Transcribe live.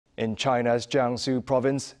In China's Jiangsu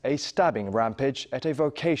province, a stabbing rampage at a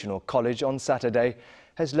vocational college on Saturday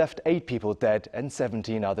has left 8 people dead and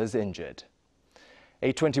 17 others injured.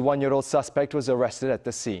 A 21-year-old suspect was arrested at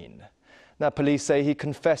the scene. Now, police say he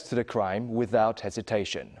confessed to the crime without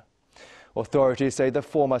hesitation. Authorities say the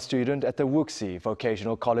former student at the Wuxi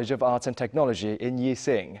Vocational College of Arts and Technology in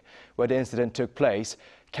Yixing, where the incident took place,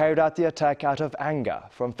 carried out the attack out of anger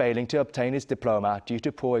from failing to obtain his diploma due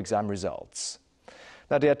to poor exam results.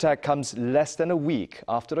 Now, the attack comes less than a week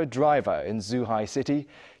after a driver in Zhuhai city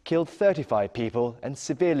killed 35 people and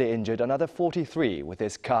severely injured another 43 with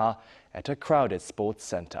his car at a crowded sports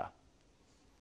center.